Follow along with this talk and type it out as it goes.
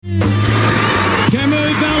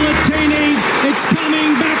It's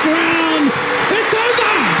coming back round. It's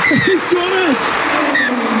over. He's got it.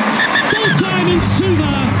 Full time in Suva.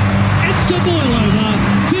 It's a boil-over.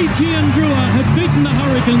 Fiji and Drua have beaten the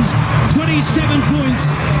Hurricanes 27 points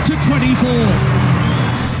to 24.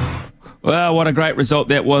 Well, what a great result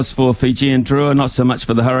that was for Fiji and Drua. Not so much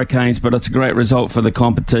for the Hurricanes, but it's a great result for the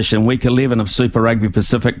competition. Week 11 of Super Rugby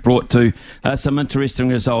Pacific brought to some interesting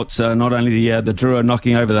results. Not only the Drua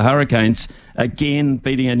knocking over the Hurricanes, again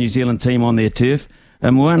beating a New Zealand team on their turf.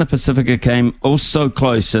 Moana Pacifica came also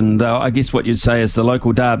close, and I guess what you'd say is the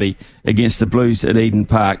local derby against the Blues at Eden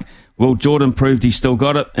Park. Well, Jordan proved he still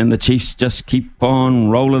got it, and the Chiefs just keep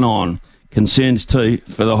on rolling on. Concerns too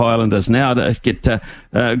for the Highlanders. Now to get the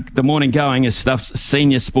morning going is Stuff's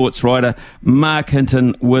senior sports writer Marc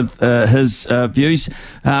Hinton with his views.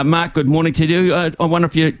 Marc, good morning to you. I wonder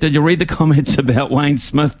if did you read the comments about Wayne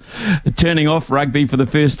Smith turning off rugby for the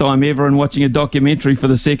first time ever and watching a documentary for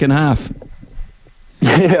the second half?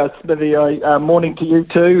 Yeah, Smithy, morning to you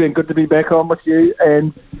too, and good to be back on with you.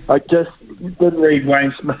 And I just did read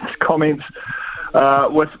Wayne Smith's comments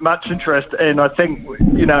with much interest, and I think,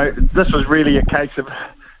 this was really a case of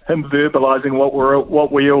him verbalising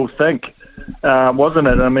what we all think, wasn't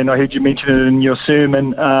it? I mean, I heard you mention it in your sermon.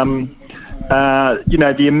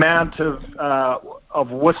 The amount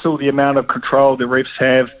of whistle, the amount of control the refs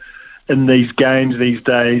have in these games these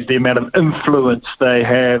days, the amount of influence they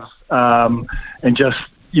have, and just,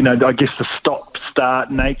 I guess the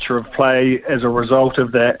stop-start nature of play as a result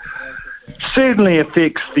of that certainly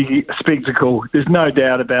affects the spectacle. There's no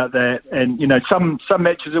doubt about that. And, some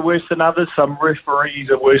matches are worse than others, some referees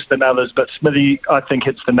are worse than others, but Smithy, I think,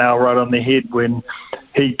 hits the nail right on the head when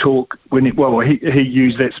he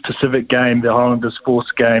used that specific game, the Highlanders Force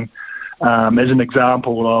game, as an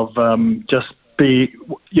example of just a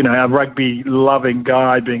rugby-loving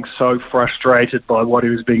guy being so frustrated by what he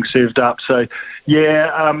was being served up. So,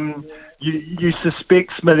 you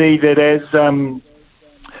suspect, Smithy, that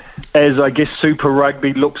as I guess Super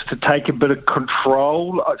Rugby looks to take a bit of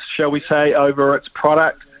control, shall we say, over its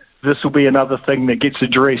product, this will be another thing that gets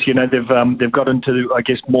addressed. They've got into, I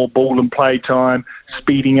guess, more ball and play time,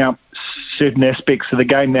 speeding up certain aspects of the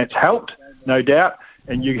game. That's helped, no doubt.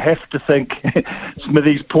 And you have to think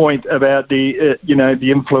Smithy's point about the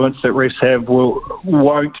influence that refs have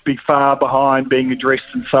won't be far behind being addressed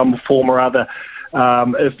in some form or other.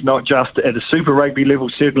 If not just at a Super Rugby level,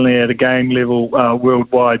 certainly at a game level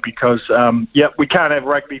worldwide, because, we can't have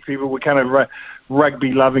rugby people, we can't have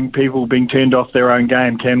rugby-loving people being turned off their own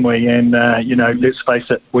game, can we? And, let's face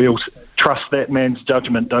it, we all trust that man's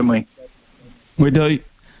judgment, don't we? We do.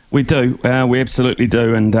 We absolutely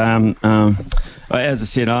do. And as I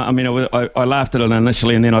said, I laughed at it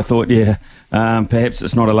initially, and then I thought, perhaps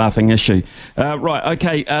it's not a laughing issue. Right,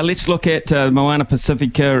 okay, let's look at Moana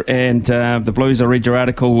Pacifica and the Blues. I read your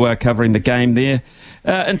article covering the game there.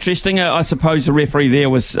 Interesting. I suppose the referee there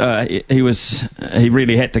he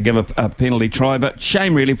really had to give a penalty try, but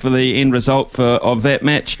shame really for the end result of that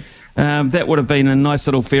match. That would have been a nice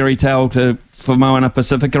little fairy tale for Moana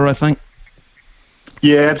Pacifica, I think.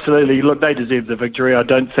 Yeah, absolutely. Look, they deserve the victory. I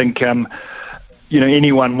don't think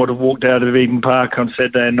anyone would have walked out of Eden Park on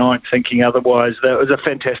Saturday night thinking otherwise. That was a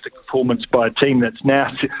fantastic performance by a team that's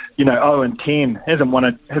now 0-10, hasn't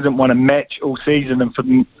won a match all season, and for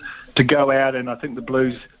them to go out, and I think the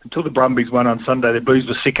Blues, until the Brumbies won on Sunday, the Blues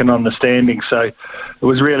were second on the standing, so it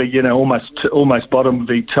was really almost bottom of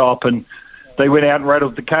the top, and they went out and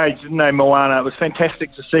rattled the cage, didn't they, Moana? It was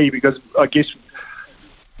fantastic to see, because I guess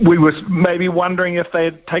we were maybe wondering if they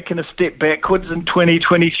had taken a step backwards in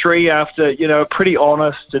 2023 after, a pretty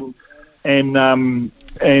honest and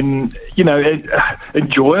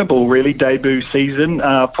enjoyable, really, debut season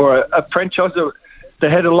for a franchise that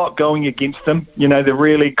had a lot going against them. They're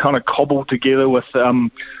really kind of cobbled together with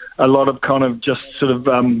a lot of kind of just sort of,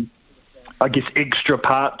 extra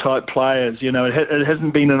part type players. It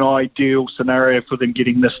hasn't been an ideal scenario for them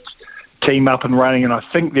getting this team up and running, and I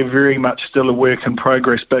think they're very much still a work in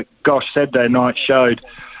progress. But gosh, Saturday night showed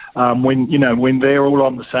when they're all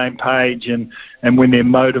on the same page and when they're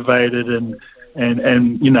motivated and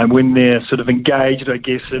when they're sort of engaged, I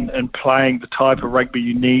guess, in playing the type of rugby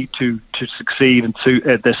you need to succeed and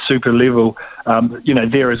at this super level,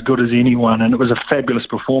 they're as good as anyone, and it was a fabulous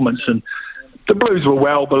performance. And the Blues were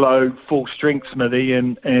well below full strength, Smithy,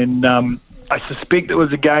 and I suspect it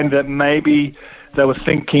was a game that maybe they were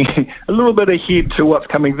thinking a little bit ahead to what's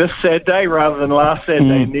coming this Saturday rather than last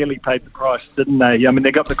Saturday, and nearly paid the price, didn't they? I mean,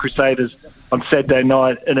 they got the Crusaders on Saturday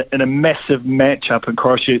night in a massive match-up in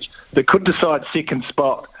Christchurch that could decide second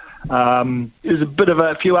spot. There's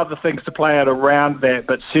a few other things to play out around that,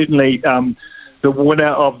 but certainly the winner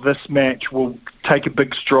of this match will take a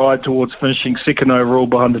big stride towards finishing second overall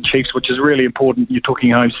behind the Chiefs, which is really important. You're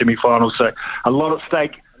talking home semi-finals, so a lot at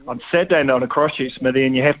stake on Saturday night across you, Smithy,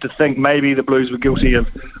 and you have to think maybe the Blues were guilty of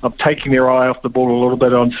taking their eye off the ball a little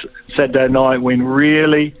bit on Saturday night when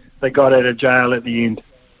really they got out of jail at the end.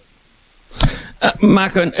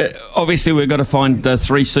 Marc, obviously we've got to find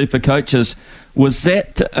 3 super coaches. Was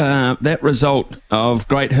that result of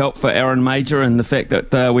great help for Aaron Major, and the fact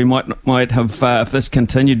that we might have, if this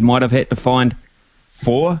continued, might have had to find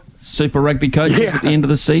 4 Super Rugby coaches at the end of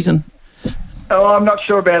the season? Oh, I'm not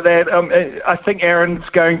sure about that. I think Aaron's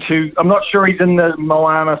going to... I'm not sure he's in the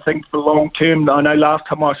Moana thing for long term. I know last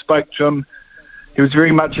time I spoke to him, he was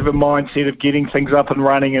very much of a mindset of getting things up and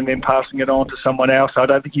running and then passing it on to someone else. I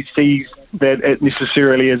don't think he sees that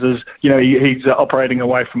necessarily as he's operating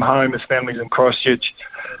away from home. His family's in Christchurch,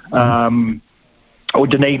 or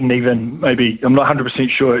Dunedin even, maybe. I'm not 100%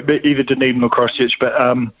 sure, but either Dunedin or Christchurch. But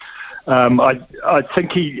I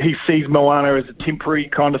think he sees Moana as a temporary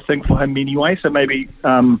kind of thing for him anyway. So maybe,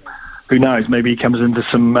 who knows, maybe he comes into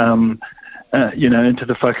some... into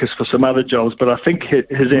the focus for some other jobs. But I think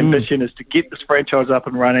his ambition is to get this franchise up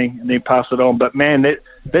and running and then pass it on. But, man,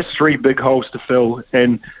 that's 3 big holes to fill.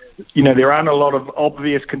 And, there aren't a lot of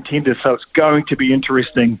obvious contenders, so it's going to be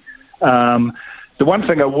interesting. The one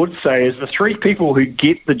thing I would say is the 3 people who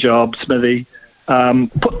get the job, Smithy,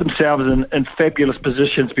 put themselves in fabulous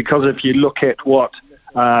positions, because if you look at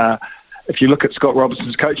Scott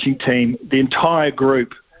Robertson's coaching team, the entire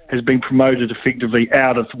group has been promoted effectively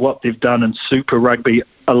out of what they've done in Super Rugby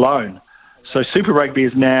alone. So Super Rugby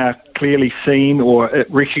is now clearly seen or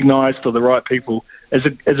recognised for the right people as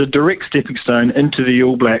a direct stepping stone into the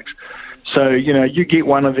All Blacks. So, you get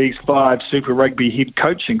one of these 5 Super Rugby head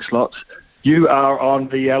coaching slots, you are on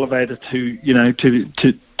the elevator to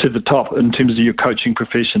the top in terms of your coaching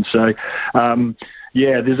profession. So, I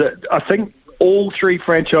think all 3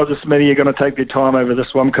 franchises, Smitty, are going to take their time over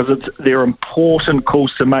this one, because they're important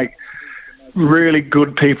calls to make. Really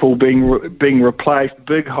good people being replaced,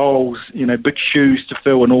 big holes, big shoes to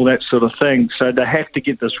fill and all that sort of thing. So they have to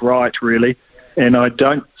get this right, really. And I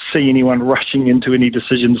don't see anyone rushing into any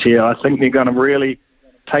decisions here. I think they're going to really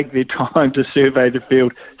take their time to survey the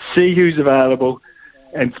field, see who's available,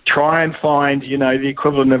 and try and find, the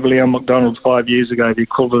equivalent of Leon McDonald 5 years ago, the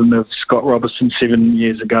equivalent of Scott Robertson 7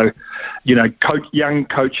 years ago, young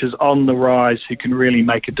coaches on the rise who can really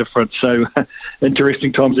make a difference. So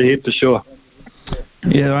interesting times ahead for sure.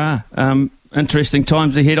 Yeah, there are. Interesting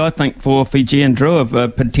times ahead, I think, for Fiji and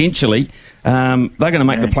Drua, potentially. They're going to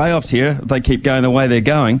make the playoffs here if they keep going the way they're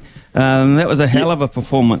going. That was a hell of a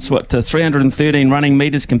performance. 313 running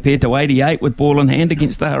metres compared to 88 with ball in hand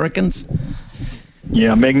against the Hurricanes?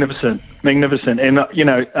 Yeah, magnificent. And,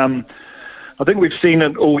 I think we've seen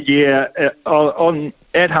it all year.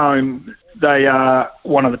 At home, they are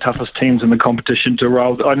one of the toughest teams in the competition to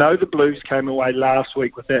roll. I know the Blues came away last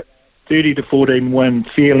week with that 30-14 win,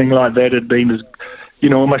 feeling like that had been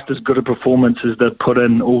almost as good a performance as they'd put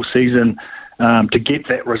in all season to get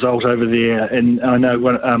that result over there. And I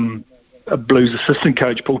know a Blues assistant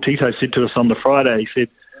coach, Paul Tito, said to us on the Friday, he said,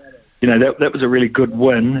 that was a really good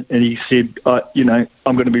win. And he said,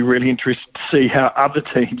 I'm going to be really interested to see how other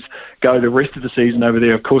teams go the rest of the season over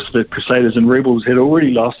there. Of course, the Crusaders and Rebels had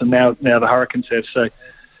already lost, and now the Hurricanes have. So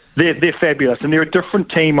they're fabulous. And they're a different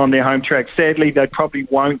team on their home track. Sadly, they probably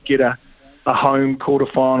won't get a home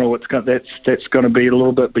quarterfinal. That's going to be a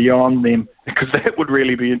little bit beyond them, because that would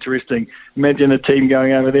really be interesting. Imagine a team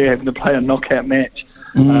going over there having to play a knockout match.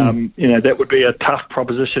 That would be a tough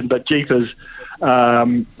proposition. But jeepers,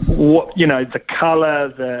 the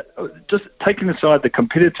colour, just taking aside the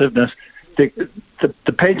competitiveness,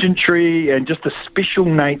 the pageantry and just the special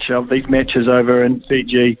nature of these matches over in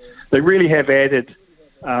Fiji, they really have added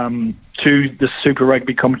to the Super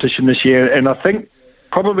Rugby competition this year. And I think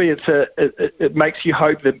probably it makes you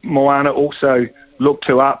hope that Moana also look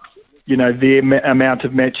to up, their amount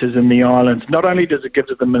of matches in the islands. Not only does it give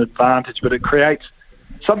them an advantage, but it creates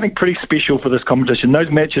something pretty special for this competition.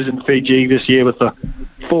 Those matches in Fiji this year with the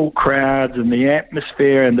full crowds and the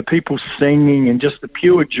atmosphere and the people singing and just the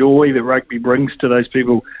pure joy that rugby brings to those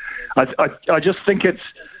people, I just think it's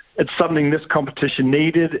something this competition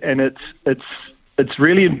needed, and it's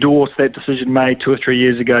really endorsed that decision made 2 or 3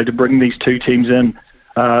 years ago to bring these 2 teams in,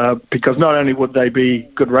 because not only would they be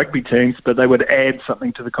good rugby teams, but they would add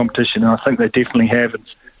something to the competition, and I think they definitely have. And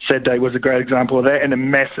Saturday was a great example of that, and a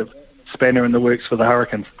massive spanner in the works for the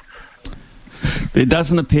Hurricanes. There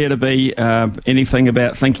doesn't appear to be anything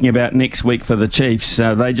about thinking about next week for the Chiefs.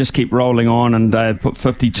 They just keep rolling on, and they put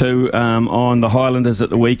 52 on the Highlanders at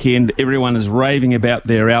the weekend. Everyone is raving about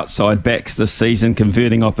their outside backs this season,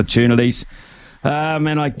 converting opportunities.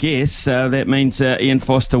 And I guess that means Ian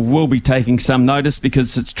Foster will be taking some notice,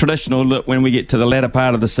 because it's traditional that when we get to the latter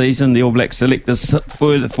part of the season, the All Black selectors sit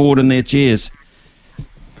further forward in their chairs.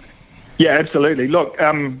 Yeah, absolutely. Look,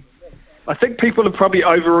 I think people have probably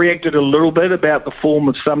overreacted a little bit about the form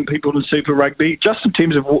of some people in Super Rugby, just in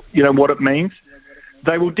terms of what it means.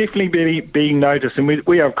 They will definitely be being noticed, and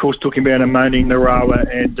we are of course talking about Amoni Narawa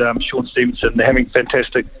and Sean Stevenson. They're having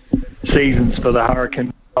fantastic seasons for the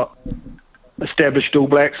Hurricanes. Not established All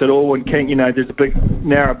Blacks at all, and there's a big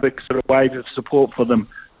sort of wave of support for them.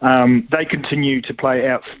 They continue to play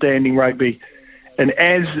outstanding rugby, and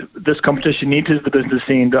as this competition enters the business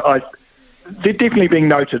end, they're definitely being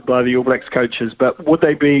noted by the All Blacks coaches, but would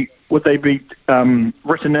they be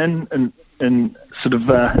written in sort of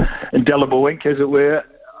indelible ink, as it were?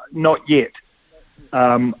 Not yet.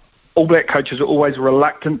 All Black coaches are always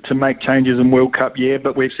reluctant to make changes in World Cup year,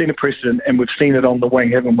 but we've seen a precedent, and we've seen it on the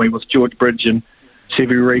wing, haven't we, with George Bridge and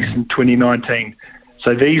Sevu Reece in 2019.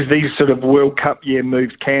 So these sort of World Cup year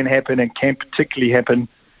moves can happen, and can particularly happen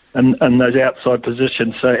in those outside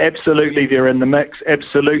positions. So absolutely they're in the mix.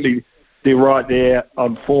 Absolutely they're right there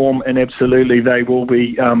on form, and absolutely they will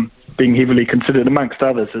be being heavily considered amongst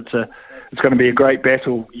others. It's going to be a great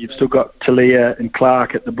battle. You've still got Talia and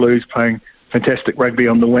Clark at the Blues playing fantastic rugby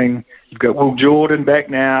on the wing. You've got Will Jordan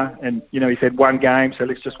back now, and he's had one game, so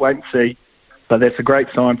let's just wait and see. But that's a great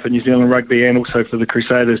sign for New Zealand rugby, and also for the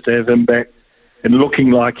Crusaders to have him back and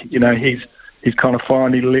looking like he's kind of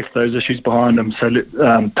finally left those issues behind him. So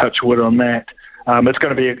touch wood on that. It's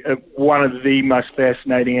going to be one of the most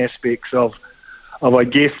fascinating aspects of I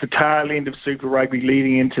guess the tail end of Super Rugby,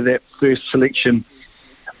 leading into that first selection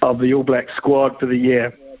of the All Black squad for the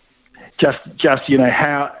year. Just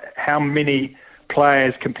how many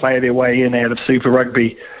players can play their way in out of Super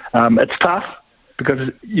Rugby. It's tough because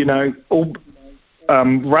all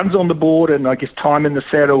runs on the board, and I guess time in the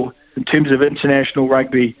saddle in terms of international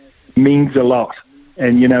rugby means a lot.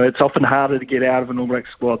 And, it's often harder to get out of an All Black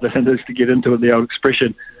squad than it is to get into it, the old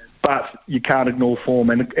expression. But you can't ignore form.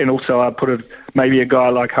 And also I'd put maybe a guy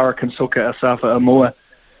like Hurricane Suka Asafa Amua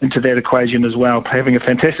into that equation as well, having a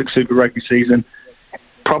fantastic Super Rugby season.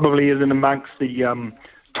 Probably isn't amongst the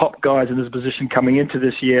top guys in his position coming into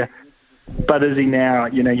this year. But is he now?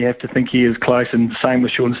 You have to think he is close, and the same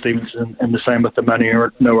with Sean Stevenson, and the same with the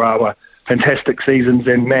Amoni Narawa. Fantastic seasons,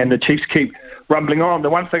 and man, the Chiefs keep rumbling on. The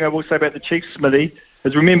one thing I will say about the Chiefs, Smithy,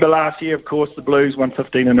 is remember last year, of course, the Blues won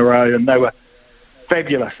 15 in a row, and they were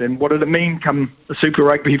fabulous. And what did it mean come the Super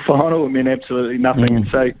Rugby final? It meant absolutely nothing.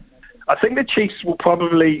 So I think the Chiefs will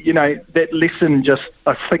probably, that lesson just,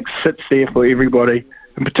 I think, sits there for everybody,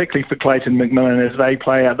 and particularly for Clayton McMillan as they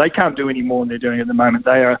play out. They can't do any more than they're doing at the moment.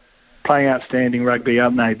 They are playing outstanding rugby,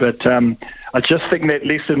 aren't they? But I just think that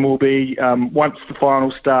lesson will be, once the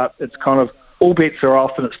finals start, it's kind of all bets are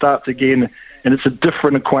off and it starts again, and it's a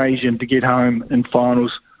different equation to get home in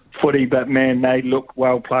finals footy. But man, they look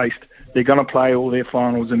well placed. They're going to play all their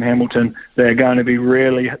finals in Hamilton. They're going to be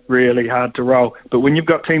really, really hard to roll. But when you've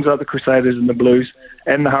got teams like the Crusaders and the Blues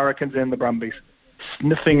and the Hurricanes and the Brumbies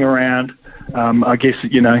sniffing around, I guess,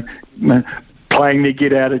 playing their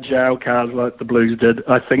get-out-of-jail cards like the Blues did,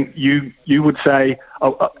 I think you would say,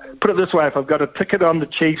 put it this way, if I've got a ticket on the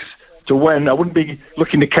Chiefs to win, I wouldn't be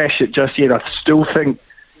looking to cash it just yet. I still think,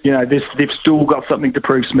 they've still got something to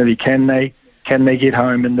prove, Smithy. Can they get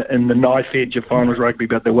home in the knife edge of finals rugby?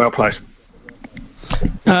 But they're well placed.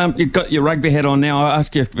 You've got your rugby hat on now. I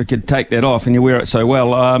asked you if we could take that off, and you wear it so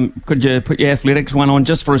well. Could you put your athletics one on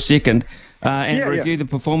just for a second and review the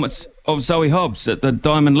performance of Zoe Hobbs at the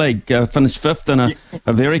Diamond League? Finished fifth in a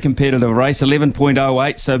very competitive race,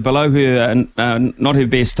 11.08, so below her, not her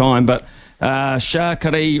best time, but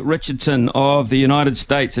Shakari Richardson of the United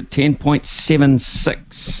States at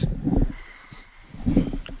 10.76.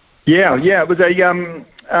 Yeah, it was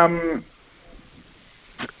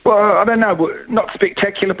well, I don't know, not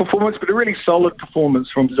spectacular performance, but a really solid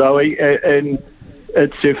performance from Zoe, and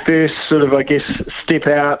it's her first sort of, I guess,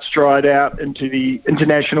 stride out into the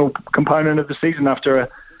international component of the season after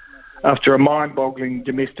a mind-boggling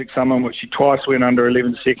domestic summer in which she twice went under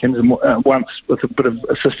 11 seconds, and once with a bit of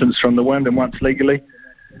assistance from the wind and once legally.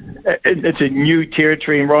 It's a new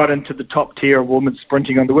territory and right into the top tier of women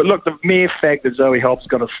sprinting on the wind. Look, the mere fact that Zoe Hobbs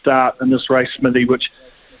got a start in this race, Smithy, which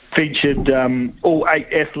featured all 8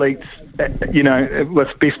 athletes,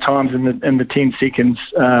 with best times in the 10 seconds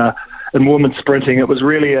in women's sprinting, it was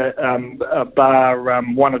really a bar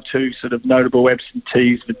one or two sort of notable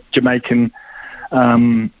absentees, the Jamaican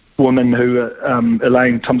woman who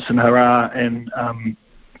Elaine Thompson-Hara, and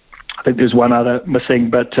I think there's one other missing,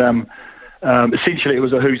 but essentially it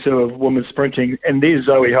was a who's who of women's sprinting, and there's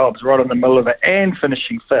Zoe Hobbs right in the middle of it and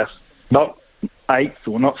finishing fifth, not eighth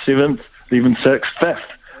or not seventh, even sixth, fifth,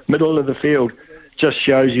 middle of the field. Just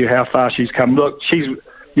shows you how far she's come. Look, she's,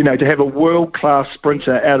 to have a world-class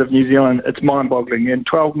sprinter out of New Zealand, it's mind-boggling. And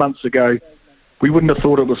 12 months ago, we wouldn't have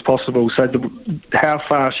thought it was possible. So how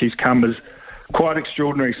far she's come is quite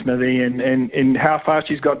extraordinary, Smithy, and how far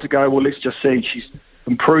she's got to go, well, let's just see. She's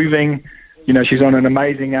improving. She's on an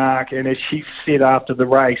amazing arc, and as she said after the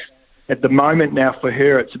race, at the moment now for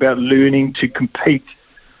her, it's about learning to compete,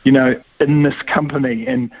 in this company,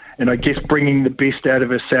 and I guess bringing the best out of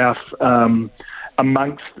herself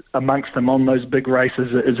amongst them on those big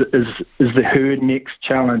races is her next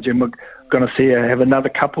challenge, and we're going to see her have another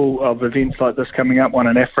couple of events like this coming up, one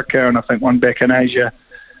in Africa and I think one back in Asia,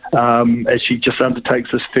 as she just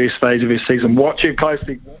undertakes this first phase of her season. Watch her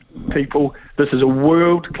closely, people. This is a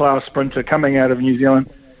world-class sprinter coming out of New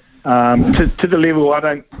Zealand to the level I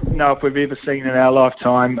don't know if we've ever seen in our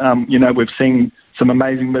lifetime. We've seen some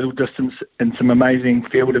amazing middle distance and some amazing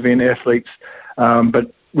field event athletes,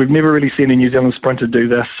 but we've never really seen a New Zealand sprinter do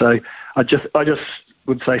this. So I just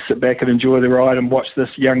would say sit back and enjoy the ride and watch this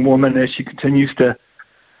young woman as she continues to,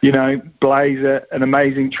 blaze an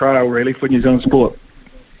amazing trail really for New Zealand sport.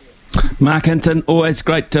 Marc Hinton, always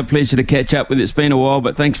great pleasure to catch up with. It's been a while,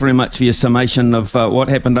 but thanks very much for your summation of what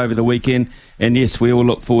happened over the weekend. And yes, we all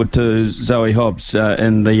look forward to Zoe Hobbs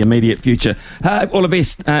in the immediate future. All the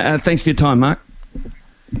best. Thanks for your time, Marc.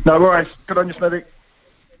 No worries. Good on you, Smithy.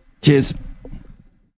 Cheers.